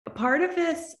Part of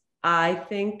this, I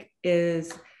think,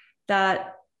 is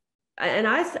that, and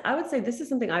I would say this is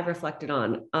something I've reflected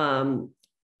on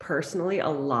personally a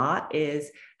lot,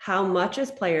 is how much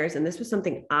as players, and this was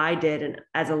something I did, and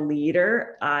as a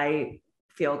leader, I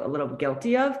feel a little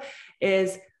guilty of,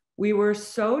 is we were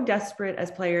so desperate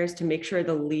as players to make sure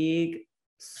the league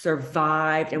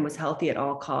survived and was healthy at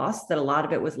all costs that a lot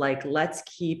of it was like, let's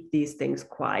keep these things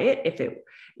quiet. If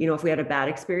we had a bad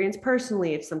experience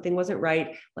personally, if something wasn't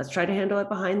right, let's try to handle it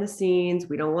behind the scenes.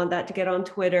 We don't want that to get on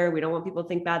Twitter. We don't want people to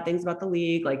think bad things about the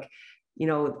league. We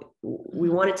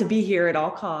want it to be here at all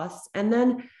costs. And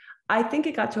then I think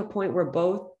it got to a point where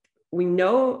we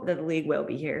know that the league will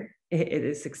be here. It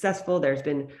is successful. There's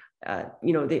been,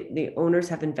 the owners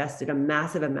have invested a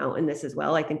massive amount in this as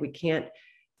well. I think we can't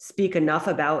speak enough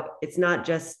about, it's not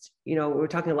just, we're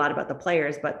talking a lot about the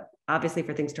players, but obviously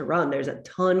for things to run, there's a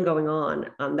ton going on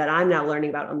that I'm now learning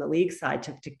about on the league side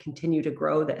to continue to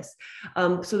grow this.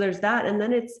 So there's that. And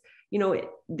then it's,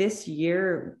 this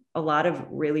year, a lot of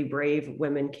really brave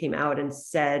women came out and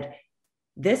said,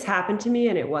 this happened to me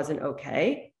and it wasn't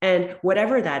okay. And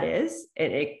whatever that is,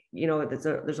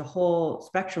 there's a whole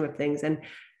spectrum of things. And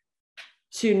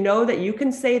to know that you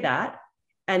can say that,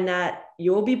 and that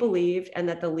you'll be believed, and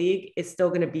that the league is still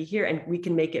going to be here and we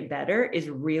can make it better, is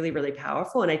really, really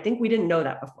powerful. And I think we didn't know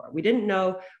that before. We didn't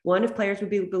know, one, if players would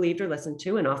be believed or listened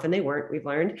to, and often they weren't, we've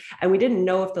learned. And we didn't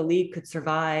know if the league could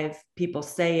survive people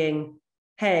saying,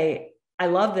 hey, I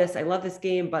love this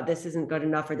game, but this isn't good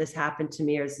enough, or this happened to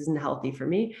me, or this isn't healthy for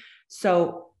me.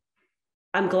 So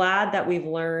I'm glad that we've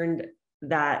learned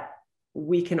that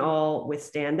we can all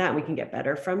withstand that and we can get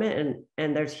better from it.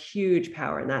 And there's huge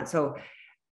power in that. So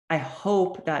I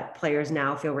hope that players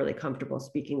now feel really comfortable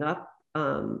speaking up,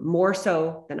 more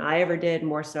so than I ever did,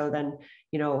 more so than,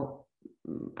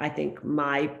 I think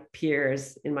my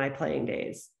peers in my playing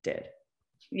days did.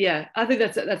 Yeah, I think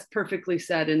that's perfectly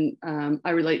said. And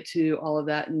I relate to all of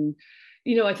that. And,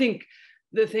 I think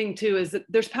the thing too, is that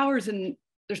there's power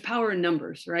in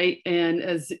numbers, right? And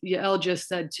as Yael just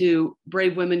said too,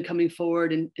 brave women coming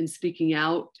forward and speaking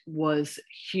out was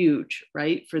huge,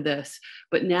 right, for this.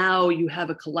 But now you have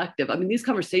a collective. I mean, these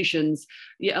conversations,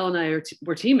 Yael and I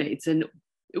were teammates, and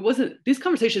these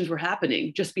conversations were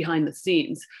happening just behind the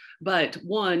scenes. But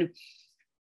one,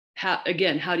 how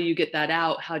do you get that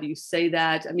out? How do you say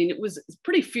that? I mean, it was a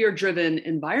pretty fear-driven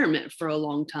environment for a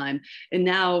long time. And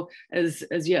now, as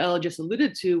Yael just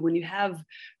alluded to, when you have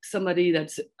somebody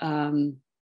that's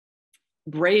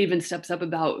brave and steps up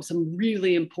about some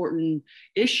really important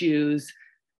issues,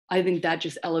 I think that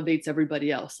just elevates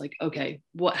everybody else. Like, okay,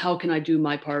 how can I do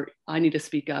my part? I need to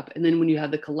speak up. And then when you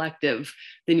have the collective,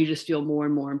 then you just feel more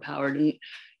and more empowered. And,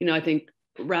 I think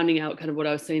rounding out kind of what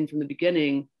I was saying from the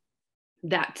beginning,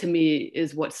 that to me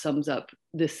is what sums up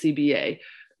this CBA.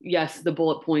 Yes, the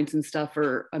bullet points and stuff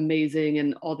are amazing,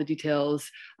 and all the details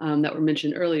that were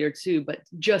mentioned earlier too, but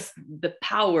just the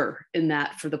power in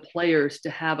that for the players to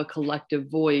have a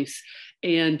collective voice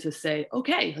and to say,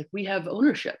 okay, like, we have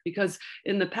ownership, because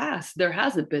in the past there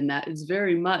hasn't been that. It's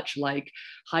very much like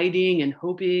hiding and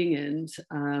hoping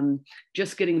and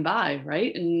just getting by,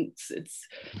 right? And it's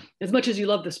as much as you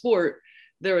love the sport,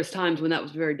 there was times when that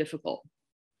was very difficult.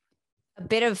 A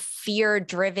bit of fear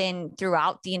driven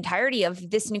throughout the entirety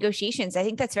of this negotiations. I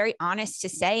think that's very honest to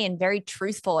say and very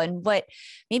truthful, and what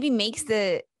maybe makes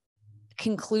the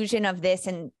conclusion of this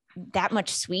and that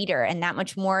much sweeter and that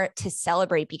much more to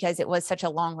celebrate, because it was such a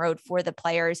long road for the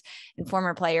players and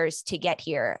former players to get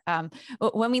here.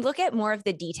 When we look at more of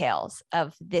the details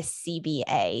of this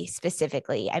CBA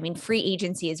specifically, I mean, free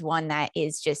agency is one that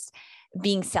is just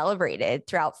being celebrated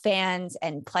throughout fans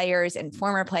and players and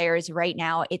former players right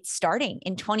now. It's starting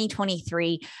in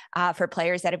 2023 for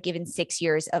players that have given 6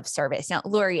 years of service. Now,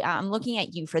 Lori, I'm looking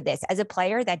at you for this. As a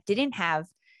player that didn't have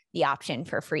the option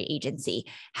for free agency,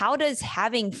 how does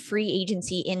having free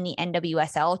agency in the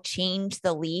NWSL change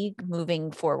the league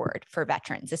moving forward for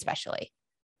veterans, especially?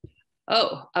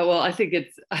 Oh, well, I think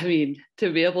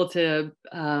to be able to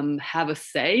have a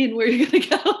say in where you're going to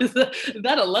go,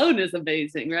 that alone is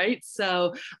amazing, right?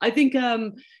 So I think,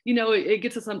 it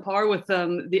gets us on par with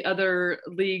the other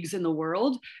leagues in the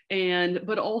world.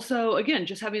 But also, again,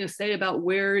 just having a say about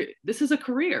where this is a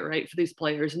career, right, for these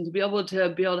players, and to be able to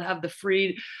have the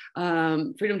freedom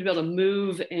to be able to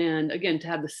move, and again, to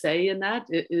have the say in that,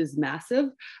 it is massive.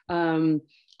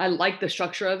 I like the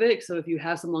structure of it. So if you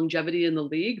have some longevity in the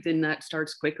league, then that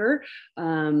starts quicker.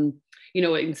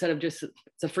 Instead of just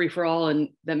it's a free for all, and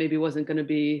that maybe wasn't going to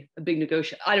be a big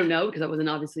negotiation. I don't know, because I wasn't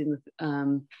obviously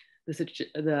in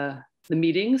the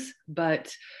meetings.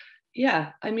 But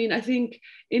yeah, I mean, I think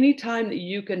anytime that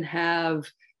you can have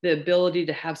the ability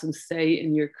to have some say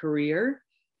in your career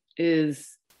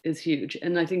is huge.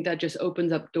 And I think that just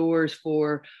opens up doors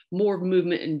for more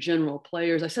movement in general.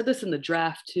 Players, I said this in the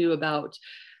draft too, about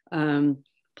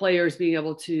players being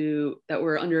able to, that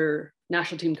were under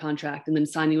national team contract and then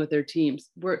signing with their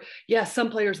teams, where yes, some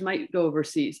players might go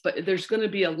overseas, but there's going to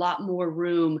be a lot more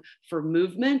room for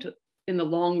movement in the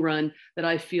long run that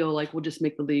I feel like will just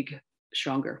make the league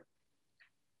stronger.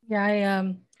 Yeah,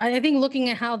 I think looking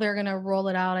at how they're going to roll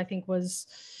it out, I think was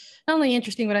not only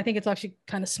interesting, but I think it's actually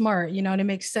kind of smart, you know, and it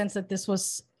makes sense that this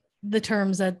was the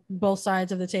terms that both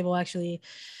sides of the table actually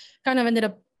kind of ended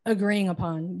up agreeing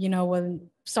upon, you know, when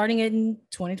starting it in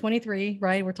 2023,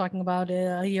 right? We're talking about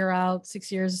a year out,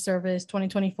 6 years of service,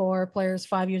 2024 players,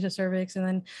 5 years of service, and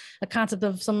then a concept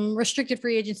of some restricted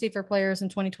free agency for players in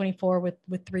 2024 with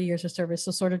 3 years of service.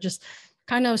 So sort of just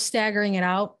kind of staggering it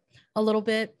out a little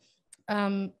bit.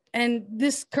 And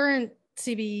this current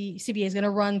CBA is going to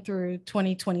run through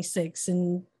 2026,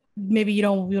 and maybe you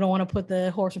don't want to put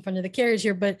the horse in front of the carriage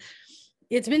here, but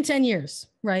it's been 10 years,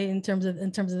 right? In terms of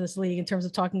this league, in terms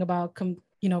of talking about,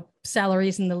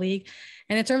 salaries in the league,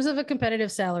 and in terms of a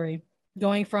competitive salary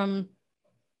going from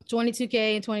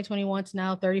 $22K in 2021 to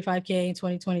now $35K in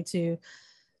 2022.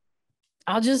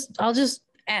 I'll just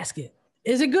ask it.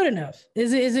 Is it good enough?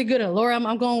 Is it good enough? Laura,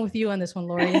 I'm going with you on this one,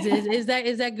 Lori. Is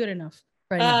that good enough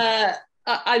right now?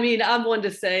 I mean, I'm one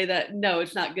to say that no,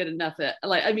 it's not good enough. There's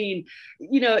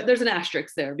an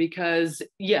asterisk there, because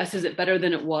yes, is it better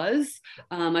than it was?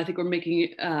 I think we're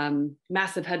making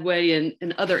massive headway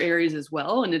in other areas as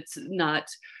well. And it's not,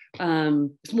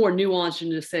 it's more nuanced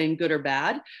than just saying good or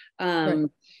bad. Right.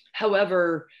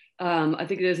 However, I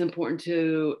think it is important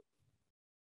to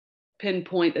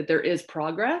pinpoint that there is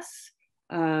progress.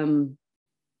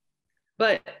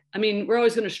 But I mean, we're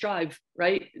always going to strive,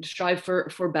 right? Strive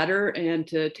for better and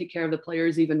to take care of the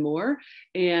players even more.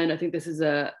 And I think this is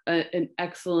an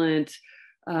excellent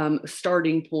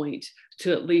starting point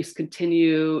to at least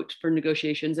continue for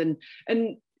negotiations. And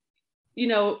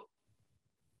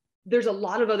there's a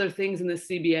lot of other things in the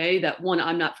CBA that, one,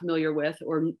 I'm not familiar with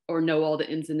or know all the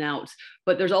ins and outs,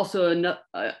 but there's also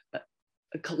a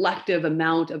collective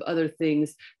amount of other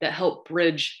things that help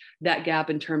bridge that gap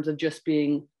in terms of just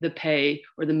being the pay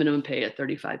or the minimum pay at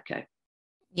 $35K.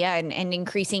 Yeah. And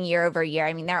increasing year over year.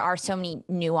 I mean, there are so many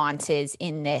nuances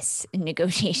in this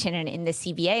negotiation and in the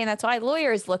CBA. And that's why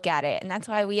lawyers look at it. And that's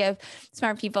why we have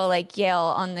smart people like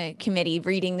Yael on the committee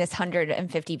reading this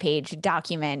 150-page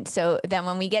document. So then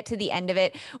when we get to the end of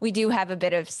it, we do have a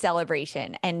bit of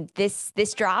celebration. And this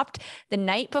dropped the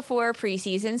night before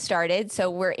preseason started. So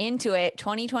we're into it.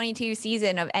 2022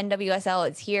 season of NWSL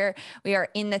is here. We are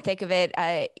in the thick of it.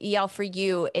 Yael, for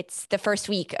you, it's the first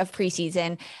week of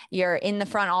preseason. You're in the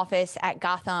front office at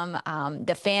Gotham.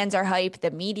 The fans are hype. The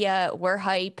media were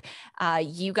hype.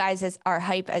 You guys are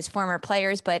hype as former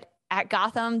players, but at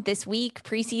Gotham this week,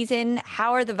 preseason,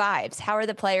 how are the vibes? How are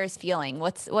the players feeling?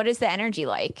 What is the energy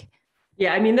like?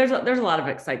 Yeah, I mean, there's a lot of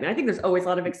excitement. I think there's always a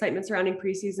lot of excitement surrounding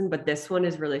preseason, but this one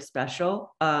is really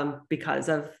special because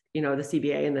of, the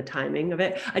CBA and the timing of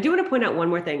it. I do want to point out one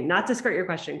more thing, not to skirt your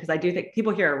question, because I do think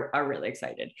people here are really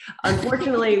excited.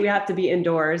 Unfortunately, we have to be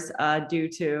indoors due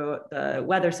to the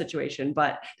weather situation,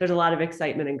 but there's a lot of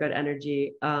excitement and good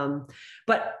energy.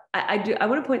 But I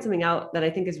want to point something out that I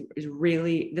think is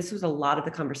really, this was a lot of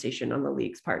the conversation on the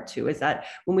league's part too, is that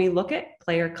when we look at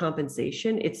player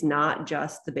compensation, it's not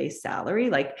just the base salary.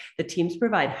 Like, the teams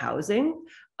provide housing.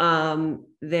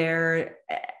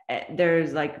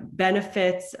 There's like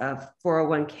benefits of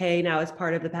 401k now as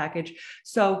part of the package.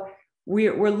 So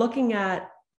we're looking at,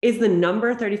 is the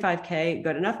number 35K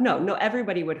good enough? No,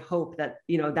 everybody would hope that,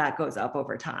 that goes up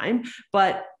over time.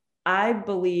 But I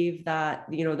believe that,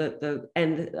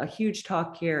 and a huge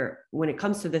talk here when it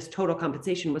comes to this total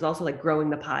compensation was also like growing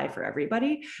the pie for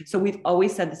everybody. So we've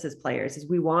always said this as players, is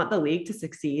we want the league to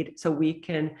succeed so we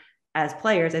can, as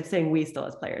players, I'm saying we still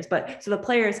as players, but so the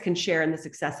players can share in the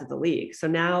success of the league. So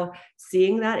now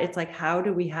seeing that, it's like, how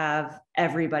do we have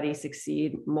everybody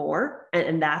succeed more?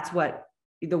 And that's what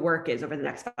the work is over the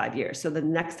next 5 years. So the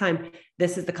next time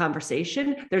this is the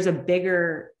conversation, there's a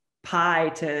bigger pie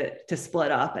to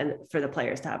split up and for the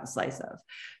players to have a slice of.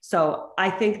 So I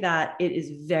think that it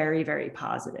is very, very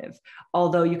positive.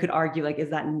 Although you could argue, like, is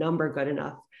that number good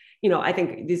enough? I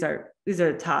think these are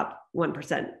top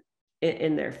 1%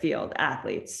 in their field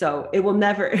athletes. So it will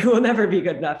never be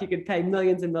good enough. You could pay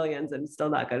millions and millions and still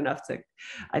not good enough to,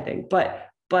 I think, but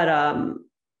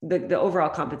the overall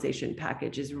compensation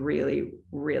package is really,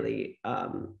 really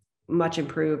much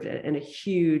improved and a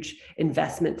huge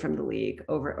investment from the league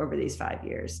over these 5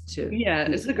 years yeah,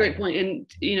 it's a great point. And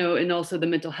and also the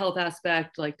mental health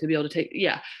aspect, like to be able to take,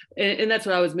 and that's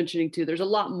what I was mentioning too. There's a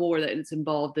lot more that it's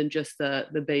involved than just the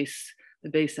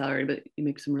base salary, but you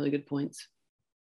make some really good points.